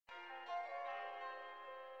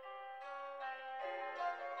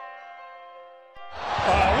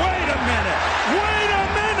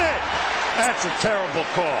That's a terrible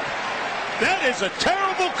call. That is a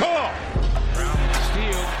terrible call. Brown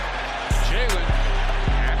steal. Jalen.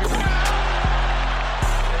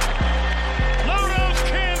 Blow those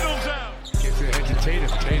candles out. Gets it ahead to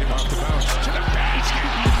Tatum. Tatum off the bounce. To the basket.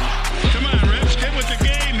 Come on, Rips. Get with the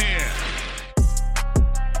game here.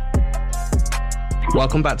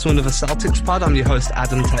 Welcome back to another Celtics pod. I'm your host,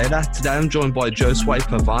 Adam Taylor. Today I'm joined by Josue,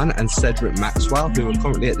 Pavon and Cedric Maxwell, who are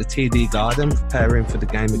currently at the TD Garden preparing for the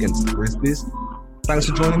game against the Grizzlies. Thanks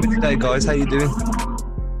for joining me today, guys. How you doing?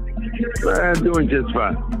 I'm doing just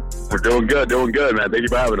fine. We're doing good, man. Thank you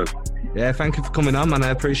for having us. Yeah, thank you for coming on, man.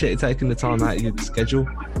 I appreciate you taking the time out of your schedule.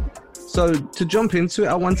 So, to jump into it,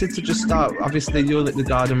 I wanted to just start. Obviously, you're at the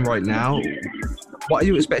Garden right now. What are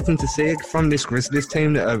you expecting to see from this Grizzlies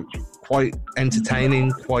team that are quite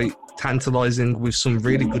entertaining, quite tantalising, with some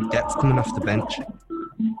really good depth coming off the bench?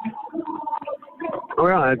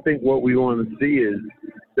 Well, I think what we want to see is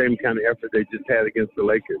the same kind of effort they just had against the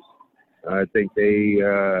Lakers. I think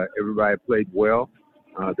everybody played well.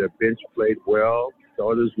 Their bench played well.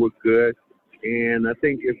 Starters were good. And I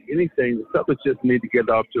think, if anything, the Celtics just need to get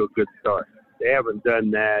off to a good start. They haven't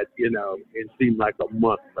done that, it seemed like a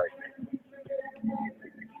month right now.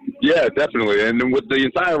 Yeah, definitely. And with the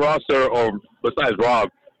entire roster, or besides Rob,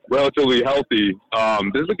 relatively healthy,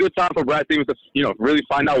 this is a good time for Brad Stevens to, really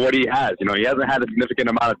find out what he has. He hasn't had a significant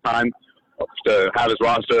amount of time to have his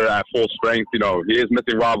roster at full strength. He is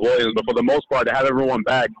missing Rob Williams, but for the most part, to have everyone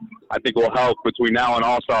back, I think will help between now and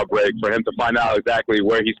All-Star break for him to find out exactly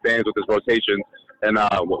where he stands with his rotation and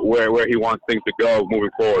where he wants things to go moving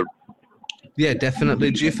forward. Yeah, definitely.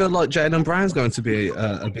 Do you feel like Jalen Brown's going to be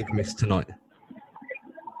a big miss tonight?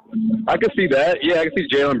 I can see that. Yeah, I can see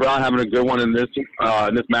Jalen Brown having a good one in this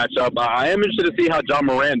matchup. I am interested to see how John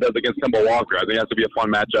Moran does against Kemba Walker. I think that's going to be a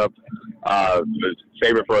fun matchup. His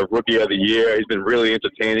favorite for a Rookie of the Year. He's been really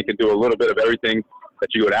entertaining. Can do a little bit of everything that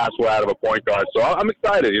you would ask for out of a point guard. So I'm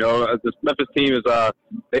excited. This Memphis team is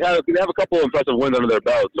they have a couple of impressive wins under their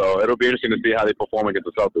belt. So it'll be interesting to see how they perform against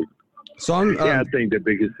the Celtics. So I think the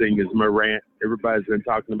biggest thing is Morant. Everybody's been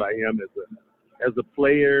talking about him as a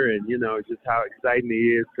player, and just how exciting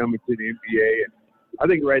he is coming to the NBA. And I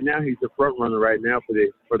think right now he's the front runner right now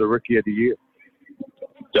for the Rookie of the Year.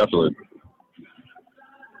 Definitely.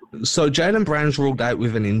 So Jalen Brown's ruled out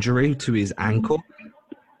with an injury to his ankle,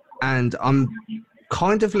 and I'm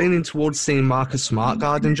kind of leaning towards seeing Marcus Smart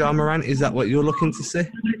guarding John Moran. Is that what you're looking to see?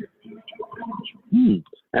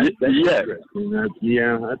 That's interesting.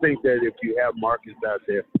 Yeah, I think that if you have Marcus out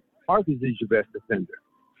there, Marcus is your best defender,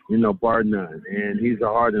 bar none. And he's a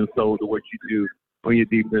heart and soul to what you do on your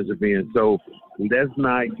defensive end. So let's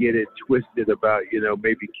not get it twisted about,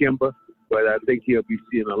 maybe Kemba, but I think he'll be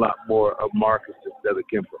seeing a lot more of Marcus instead of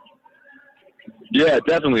Kemba. Yeah,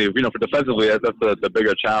 definitely. For defensively, that's the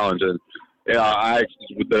bigger challenge. And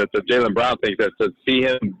with the Jalen Brown thing, that to see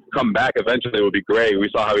him come back eventually would be great. We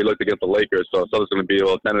saw how he looked against the Lakers, so it's going to be a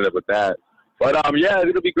little tentative with that. But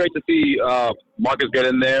it'll be great to see Marcus get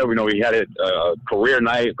in there. He had a career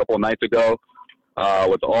night a couple of nights ago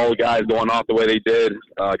with all the guys going off the way they did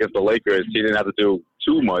against the Lakers. He didn't have to do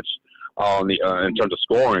too much in terms of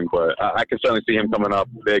scoring, but I can certainly see him coming up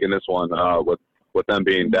big in this one with them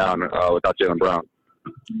being down without Jalen Brown.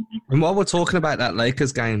 And while we're talking about that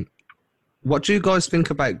Lakers game, what do you guys think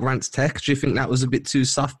about Grant's tech? Do you think that was a bit too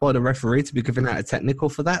soft by the referee to be giving out a technical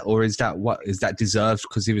for that, or is that deserved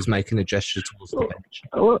because he was making a gesture towards the bench?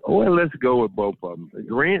 Well, let's go with both of them.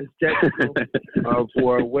 Grant's technical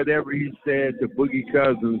for whatever he said to Boogie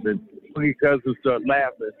Cousins, and Boogie Cousins started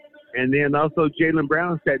laughing. And then also Jalen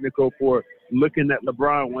Brown's technical for looking at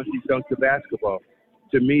LeBron once he dunked the basketball.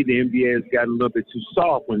 To me, the NBA has gotten a little bit too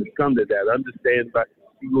soft when it comes to that. I understand about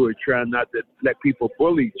people who are trying not to let people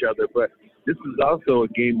bully each other, but this is also a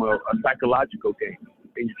psychological game,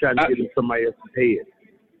 and you're trying to get in somebody else's head.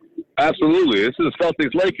 Absolutely. This is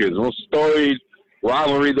Celtics-Lakers, the most storied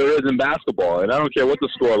rivalry there is in basketball, and I don't care what the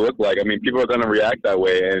score looked like. I mean, people are going to react that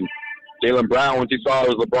way, and Jalen Brown, once he saw it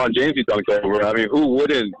was LeBron James he dunked over, I mean, who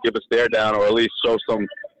wouldn't give a stare down or at least show some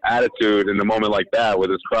attitude in a moment like that where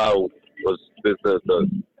this crowd was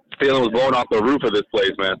the feeling was blowing off the roof of this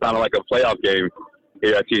place, man. It sounded like a playoff game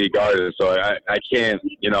here at TD Garden. So I can't,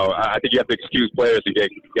 I think you have to excuse players to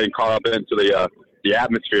getting caught up into the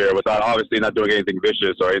atmosphere without obviously not doing anything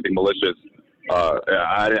vicious or anything malicious.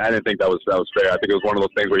 I didn't think that was fair. I think it was one of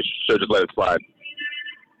those things where you should just let it slide.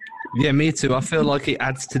 Yeah, me too. I feel like it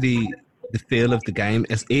adds to the feel of the game.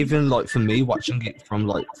 It's even like for me watching it from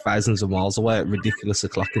like thousands of miles away at ridiculous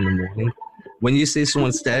o'clock in the morning. When you see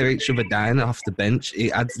someone stare each other down off the bench,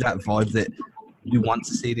 it adds that vibe that you want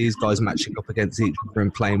to see these guys matching up against each other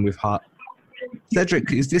and playing with heart.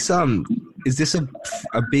 Cedric, is this is this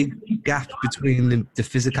a big gap between the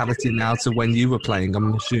physicality now to when you were playing?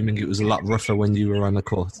 I'm assuming it was a lot rougher when you were on the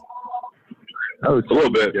court. Oh, it's A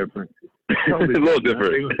little bit different. Totally a little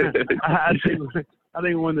different. I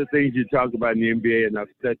think one of the things you talk about in the NBA, and I've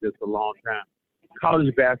said this a long time,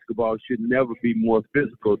 college basketball should never be more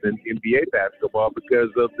physical than NBA basketball because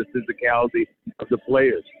of the physicality of the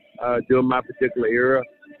players. During my particular era,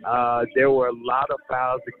 there were a lot of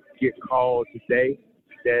fouls that get called today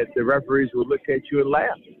that the referees would look at you and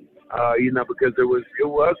laugh, because it was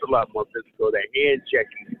a lot more physical. That hand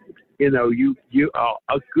checking, you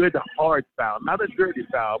a good hard foul, not a dirty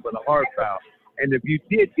foul, but a hard foul. And if you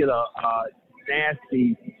did get a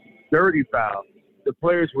nasty, dirty foul, the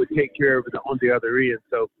players would take care of it on the other end.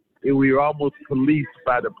 So we were almost policed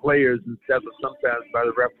by the players instead of sometimes by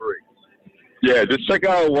the referees. Yeah, just check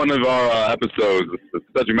out one of our episodes, the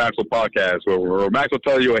Cedric Maxwell podcast, where Max will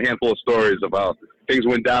tell you a handful of stories of how things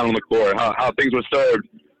went down on the court, how things were served,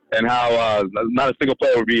 and how not a single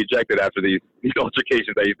player would be ejected after these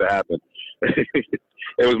altercations that used to happen.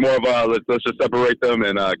 It was more of a let's just separate them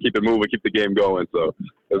and keep it moving, keep the game going. So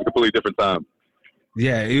it was a completely different time.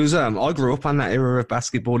 Yeah, it was. I grew up on that era of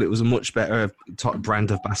basketball. It was a much better top brand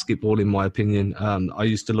of basketball, in my opinion. I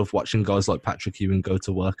used to love watching guys like Patrick Ewing go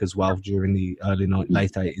to work as well during the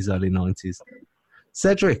late 80s, early 90s.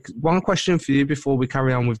 Cedric, one question for you before we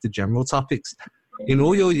carry on with the general topics. In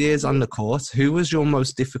all your years on the court, who was your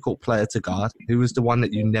most difficult player to guard? Who was the one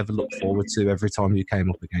that you never looked forward to every time you came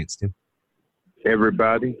up against him?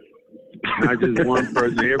 Everybody. Not just one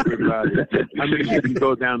person, everybody. I mean, you can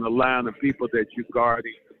go down the line of people that you're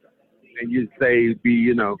guarding, and you say,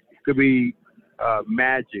 could be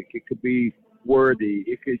Magic, it could be Worthy,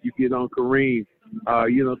 you get on Kareem.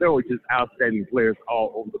 There were just outstanding players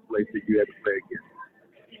all over the place that you had to play against.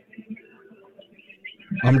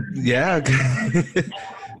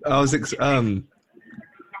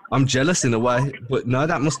 I'm jealous in a way, but no,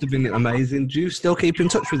 that must have been amazing. Do you still keep in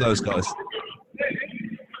touch with those guys?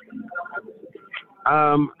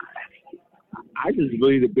 I just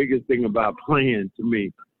believe the biggest thing about playing, to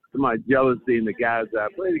me, to my jealousy and the guys that I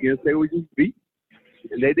played against, they were just beat,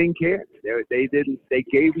 and they didn't care. They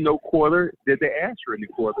gave no quarter. Did they ask for any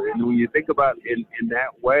quarter? And when you think about it in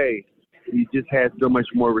that way, you just had so much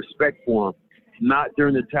more respect for them. Not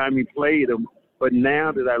during the time you played them, but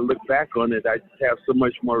now that I look back on it, I just have so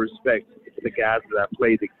much more respect for the guys that I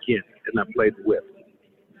played against and I played with.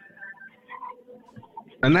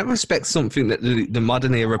 And that respect's something that the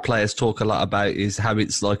modern era players talk a lot about, is how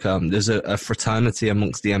it's like there's a fraternity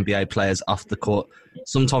amongst the NBA players off the court.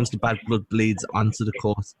 Sometimes the bad blood bleeds onto the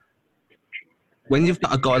court. When you've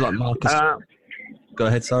got a guy like Marcus... go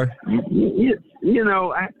ahead, sorry.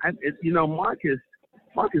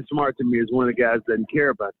 Marcus Smart to me is one of the guys that doesn't care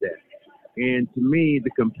about that. And to me,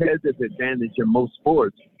 the competitive advantage in most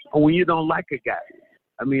sports, or when you don't like a guy.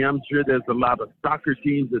 I mean, I'm sure there's a lot of soccer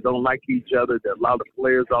teams that don't like each other. There are a lot of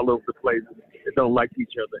players all over the place that don't like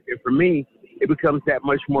each other. And for me, it becomes that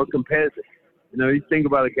much more competitive. You think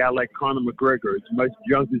about a guy like Conor McGregor, as much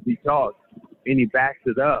junk as he talks, and he backs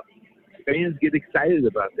it up. Fans get excited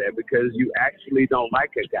about that because you actually don't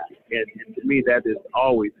like a guy. And to me, that is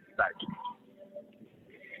always exciting.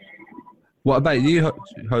 What about you,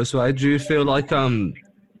 Josue? Do you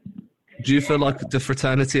feel like the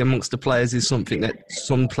fraternity amongst the players is something that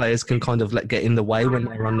some players can kind of let get in the way when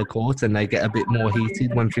they're on the court and they get a bit more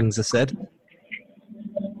heated when things are said?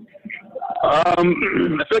 I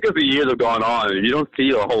feel like as the years have gone on, you don't see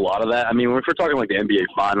a whole lot of that. I mean, if we're talking like the NBA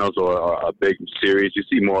Finals or a big series, you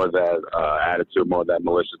see more of that attitude, more of that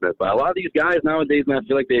maliciousness. But a lot of these guys nowadays, man, I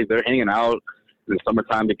feel like they're hanging out in the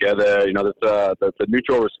summertime together. The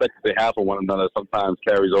mutual respect that they have for one another sometimes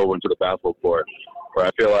carries over into the basketball court. Where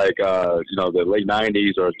I feel like, the late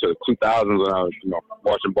 90s or to the 2000s when I was,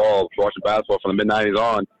 watching basketball from the mid-90s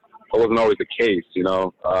on, it wasn't always the case, It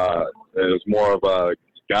was more of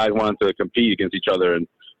guys wanting to compete against each other and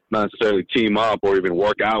not necessarily team up or even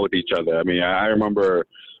work out with each other. I mean, I remember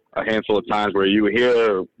a handful of times where you would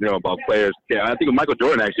hear, about players. Yeah, I think with Michael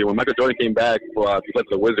Jordan, actually, when Michael Jordan came back to play for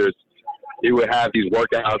the Wizards, he would have these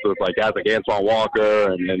workouts with guys like Antoine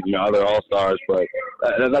Walker and other All-Stars, but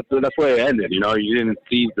that's where it ended. You didn't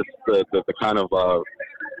see the kind of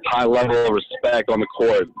high level of respect on the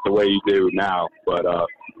court the way you do now. But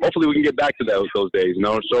hopefully we can get back to those days.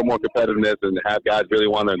 Show more competitiveness and have guys really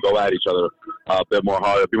want to go at each other a bit more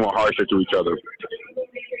hard, be more harsher to each other.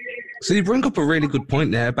 So you bring up a really good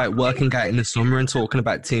point there about working out in the summer and talking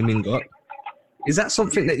about teaming up. Is that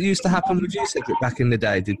something that used to happen with you, Cedric, back in the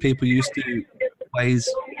day? Did people used to always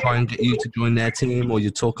try and get you to join their team, or you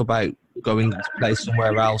talk about going to play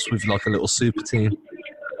somewhere else with like a little super team?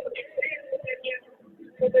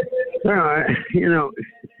 Well,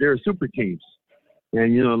 there are super teams,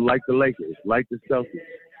 and like the Lakers, like the Celtics.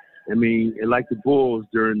 I mean, and like the Bulls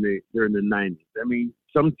during the '90s. I mean,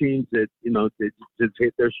 some teams that they just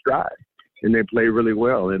hit their stride and they play really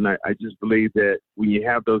well. And I just believe that when you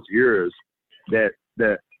have those eras, that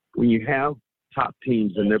when you have top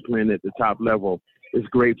teams and they're playing at the top level, it's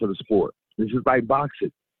great for the sport. It's just like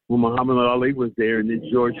boxing. When Muhammad Ali was there and then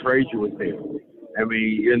George Frazier was there. I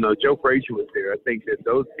mean, Joe Frazier was there. I think that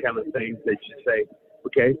those kind of things that you say,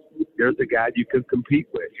 okay, there's a guy you can compete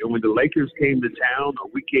with. And when the Lakers came to town or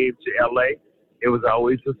we came to L.A., it was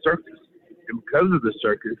always a circus. And because of the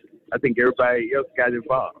circus, I think everybody else got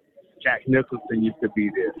involved. Jack Nicholson used to be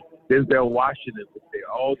there. Denzel Washington was there.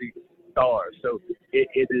 All these stars. So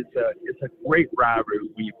it's a great rivalry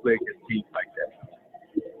when you play against teams like that.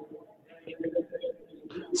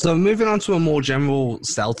 So moving on to a more general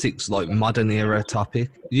Celtics, like modern era topic,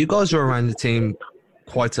 you guys are around the team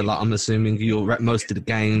quite a lot. I'm assuming you're at most of the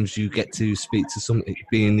games. You get to speak to some,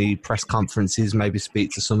 be in the press conferences, maybe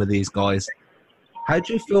speak to some of these guys. How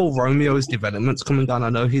do you feel Romeo's development's coming down? I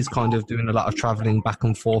know he's kind of doing a lot of traveling back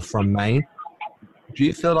and forth from Maine. Do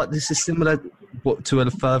you feel like this is similar, but to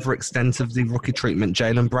a further extent of the rookie treatment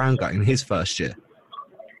Jaylen Brown got in his first year?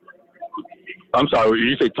 I'm sorry, did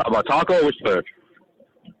you say about Taco or which third?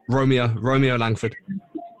 Romeo Langford.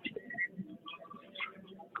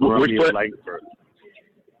 Romeo Langford.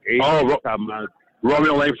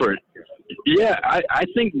 Romeo Langford. Yeah, I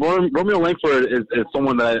think Romeo Langford is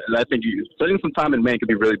someone that I think spending some time in Maine could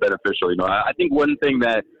be really beneficial. I think one thing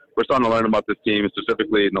that we're starting to learn about this team,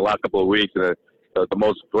 specifically in the last couple of weeks, the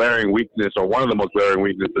most glaring weakness, or one of the most glaring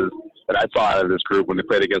weaknesses that I saw out of this group when they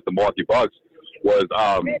played against the Milwaukee Bucks, was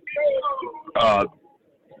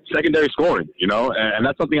secondary scoring. And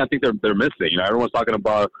that's something I think they're missing. Everyone's talking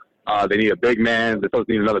about they need a big man, they supposed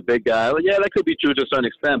to need another big guy. Well, yeah, that could be true to a certain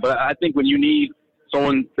extent, but I think when you need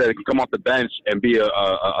someone that can come off the bench and be a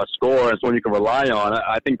scorer and someone you can rely on,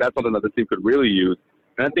 I think that's something that the team could really use.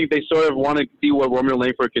 And I think they sort of want to see what Romeo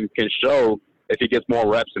Langford can show if he gets more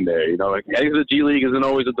reps in there. Getting to the G League isn't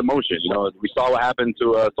always a demotion. We saw what happened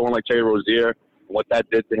to someone like Terry Rozier and what that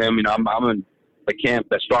did to him. I'm in the camp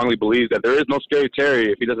that strongly believes that there is no Scary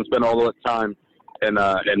Terry if he doesn't spend all the time in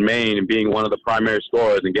Maine and being one of the primary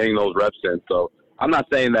scorers and getting those reps in. So I'm not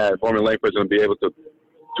saying that Romeo Langford is going to be able to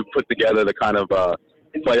put together the kind of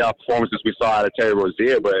playoff performances we saw out of Terry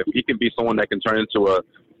Rozier, but if he can be someone that can turn into a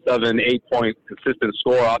 7-8 point consistent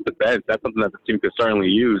scorer off the bench, that's something that the team could certainly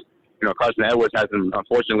use. Carson Edwards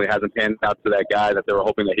unfortunately hasn't panned out to that guy that they were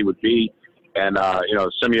hoping that he would be. And,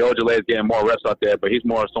 Semi Ojeleye is getting more reps out there, but he's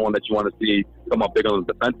more someone that you want to see come up big on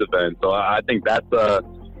the defensive end. So I think that's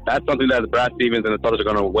something that Brad Stevens and the Celtics are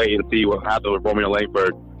going to wait and see what happens with Romeo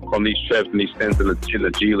Langford from these trips and these stints in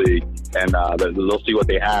the G League. And they'll see what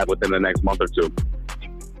they have within the next month or two.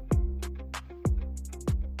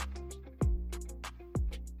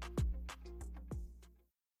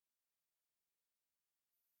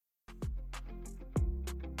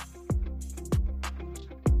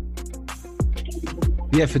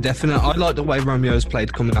 Yeah, for definite. I like the way Romeo's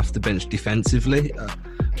played coming off the bench defensively.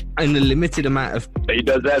 In the limited amount of... He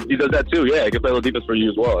does that too, yeah. He can play a little defense for you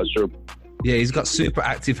as well, that's true. Yeah, he's got super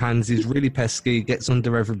active hands. He's really pesky, gets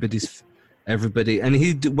under everybody.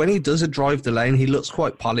 And when he does drive the lane, he looks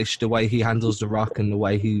quite polished, the way he handles the rock and the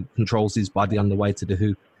way he controls his body on the way to the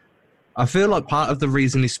hoop. I feel like part of the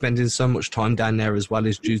reason he's spending so much time down there as well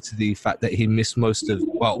is due to the fact that he missed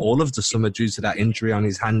all of the summer due to that injury on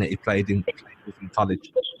his hand that he played in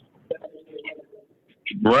college.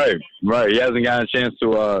 Right. He hasn't gotten a chance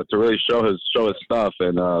to really show his stuff,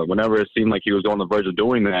 and whenever it seemed like he was on the verge of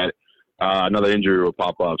doing that, another injury will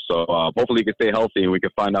pop up. So hopefully he can stay healthy and we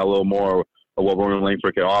can find out a little more of what Romeo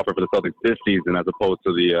Langford can offer for the Celtics this season as opposed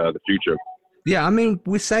to the future. Yeah, I mean,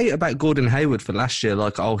 we say about Gordon Hayward for last year,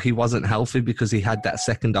 like, he wasn't healthy because he had that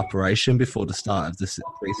second operation before the start of the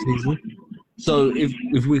preseason. So if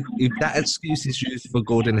that excuse is used for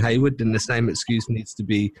Gordon Hayward, then the same excuse needs to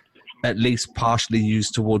be at least partially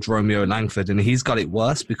used towards Romeo Langford, and he's got it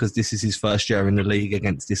worse because this is his first year in the league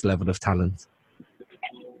against this level of talent.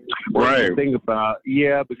 Right. Because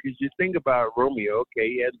you think about Romeo, okay,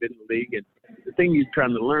 he hasn't been in the league, and the thing he's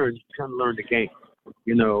trying to learn the game.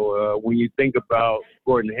 When you think about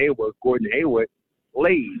Gordon Hayward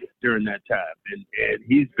played during that time, and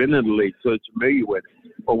he's been in the league, so he's familiar with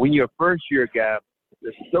it. But when you're a first-year guy,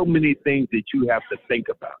 there's so many things that you have to think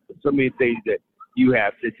about, so many things that you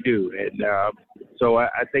have to do. And so I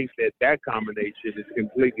think that combination is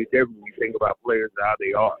completely different when you think about players and how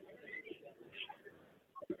they are.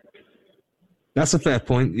 That's a fair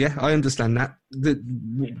point. Yeah, I understand that.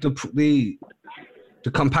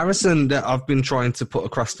 The comparison that I've been trying to put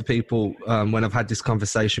across to people when I've had this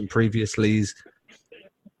conversation previously is,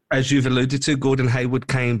 as you've alluded to, Gordon Hayward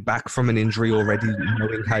came back from an injury already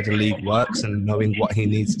knowing how the league works and knowing what he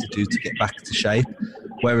needs to do to get back to shape.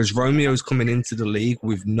 Whereas Romeo's coming into the league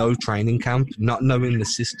with no training camp, not knowing the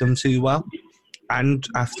system too well. And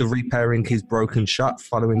after repairing his broken shot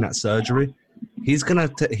following that surgery, he's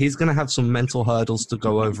gonna have some mental hurdles to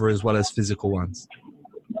go over as well as physical ones.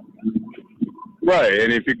 Right,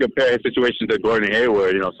 and if you compare his situation to Gordon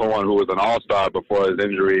Hayward, someone who was an all-star before his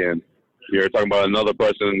injury, and you're talking about another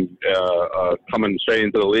person coming straight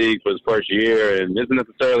into the league for his first year and isn't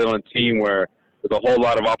necessarily on a team where there's a whole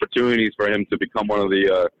lot of opportunities for him to become one of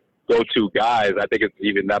the go-to guys. I think it's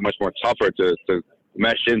even that much more tougher to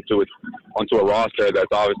mesh onto a roster that's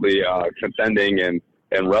obviously contending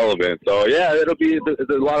and relevant. So, yeah, there's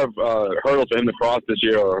a lot of hurdles for him to cross this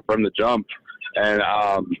year or for him to jump. And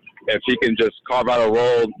if he can just carve out a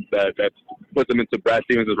role that puts him into Brad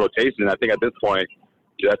Stevens' rotation, I think at this point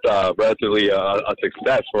that's relatively a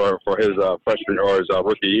success for his freshman or his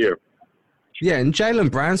rookie year. Yeah, and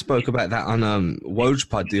Jaylen Brown spoke about that on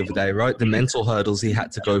WojPod the other day, right? The mental hurdles he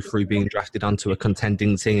had to go through being drafted onto a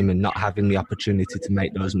contending team and not having the opportunity to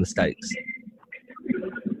make those mistakes.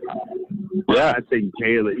 Yeah, I think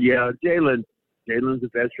Jaylen's a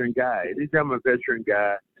veteran guy. Anytime a veteran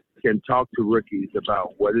guy can talk to rookies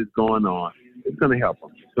about what is going on, it's going to help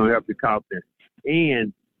them. It's going to help the confidence.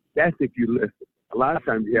 And that's if you listen. A lot of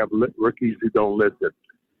times you have rookies who don't listen.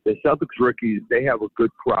 The Celtics rookies, they have a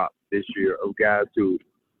good crop this year of guys who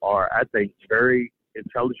are, I think, very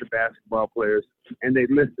intelligent basketball players, and they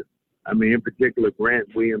listen. I mean, in particular,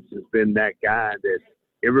 Grant Williams has been that guy that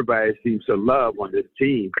everybody seems to love on this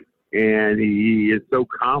team, and he is so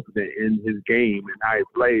confident in his game and how he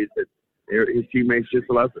plays that his teammates just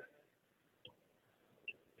love it.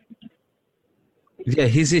 Yeah,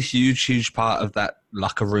 he's a huge part of that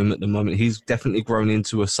locker room at the moment. He's definitely grown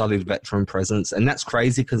into a solid veteran presence, and that's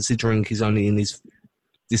crazy considering he's only in this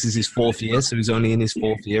is his fourth year, so he's only in his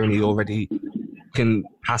fourth year, and he already can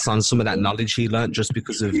pass on some of that knowledge he learned just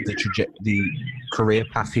because of the career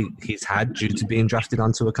path he's had due to being drafted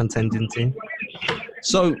onto a contending team.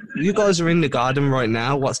 So you guys are in the Garden right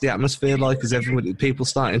now. What's the atmosphere like? Is people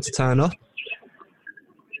starting to turn up?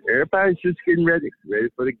 Everybody's just getting ready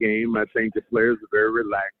for the game. I think the players are very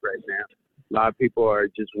relaxed right now. A lot of people are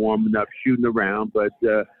just warming up, shooting around, but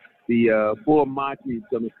the full Monty is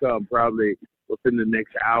going to come probably within the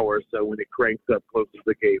next hour or so when it cranks up close to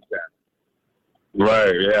the game time.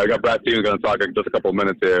 Right, yeah. I got Brad Stevens going to talk in just a couple of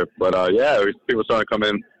minutes here. But, people starting to come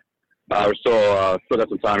in. We're still got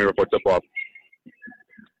some time here before tip-off.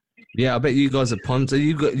 Yeah, I bet you guys are pumped. Are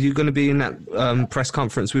you going to be in that press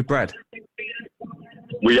conference with Brad?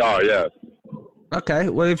 We are, yeah. Okay,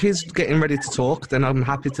 well, if he's getting ready to talk, then I'm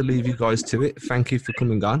happy to leave you guys to it. Thank you for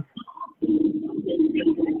coming on.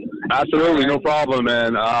 Absolutely, no problem,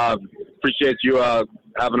 man. Appreciate you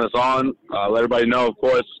having us on. Let everybody know, of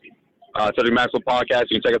course, Cedric Maxwell podcast.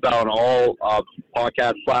 You can check us out on all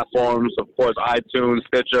podcast platforms, of course, iTunes,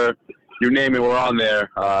 Stitcher, you name it, we're on there.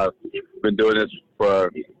 Been doing this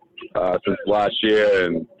for since last year,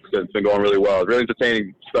 and it's been going really well. It's really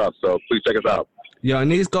entertaining stuff, so please check us out. Yeah,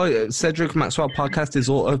 and these guys, Cedric Maxwell podcast is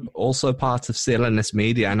also part of CLNS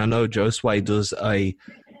Media, and I know Josue does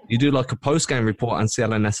you do like a post-game report on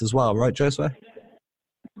CLNS as well, right, Josue?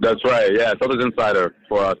 That's right, yeah. Celtics Insider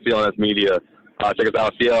for CLNS Media. Check us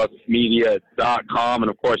out, clnsmedia.com,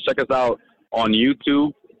 and of course, check us out on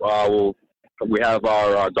YouTube. We have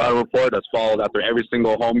our Garden Report that's followed after every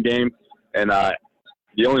single home game, and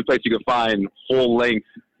the only place you can find full-length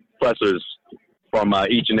pressers from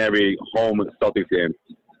each and every home Celtics game.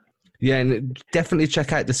 Yeah, and definitely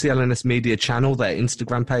check out the CLNS Media channel, their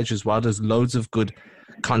Instagram page as well. There's loads of good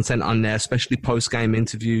content on there, especially post-game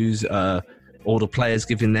interviews, all the players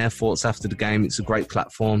giving their thoughts after the game. It's a great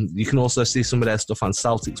platform. You can also see some of their stuff on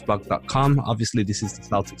CelticsPod.com. Obviously, this is the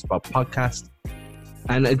CelticsPod podcast.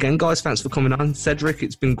 And again, guys, thanks for coming on. Cedric,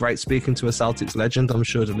 it's been great speaking to a Celtics legend. I'm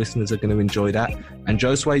sure the listeners are going to enjoy that. And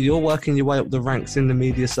Josue, you're working your way up the ranks in the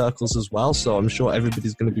media circles as well, so I'm sure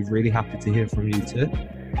everybody's going to be really happy to hear from you too.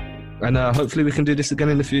 And hopefully we can do this again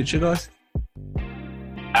in the future, guys.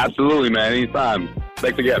 Absolutely, man. Anytime.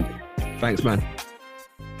 Thanks again. Thanks, man.